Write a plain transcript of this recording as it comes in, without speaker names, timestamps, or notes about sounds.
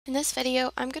In this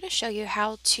video, I'm going to show you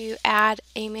how to add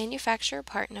a manufacturer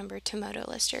part number to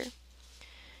MotoLister.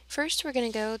 First, we're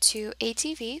going to go to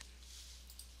ATV,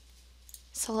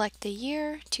 select the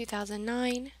year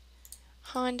 2009,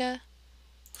 Honda,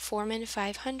 Foreman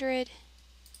 500,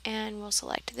 and we'll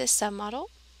select this submodel.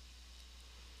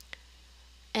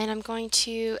 And I'm going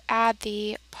to add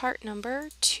the part number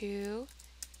to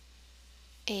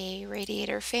a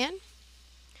radiator fan.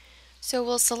 So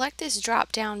we'll select this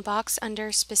drop-down box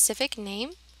under specific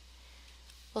name.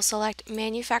 We'll select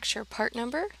manufacturer part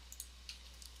number,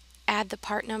 add the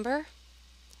part number,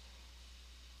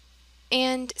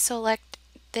 and select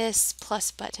this plus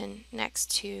button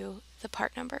next to the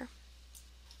part number.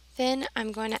 Then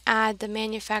I'm going to add the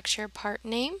manufacturer part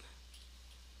name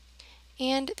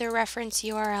and the reference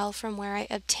URL from where I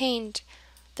obtained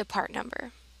the part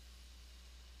number.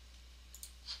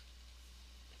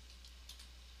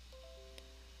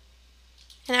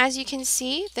 And as you can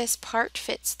see, this part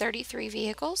fits 33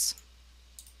 vehicles.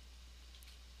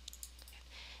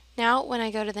 Now when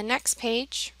I go to the next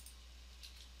page,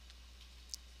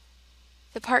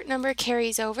 the part number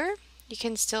carries over. You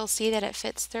can still see that it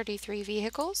fits 33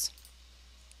 vehicles.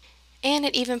 And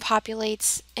it even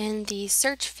populates in the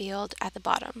search field at the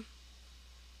bottom.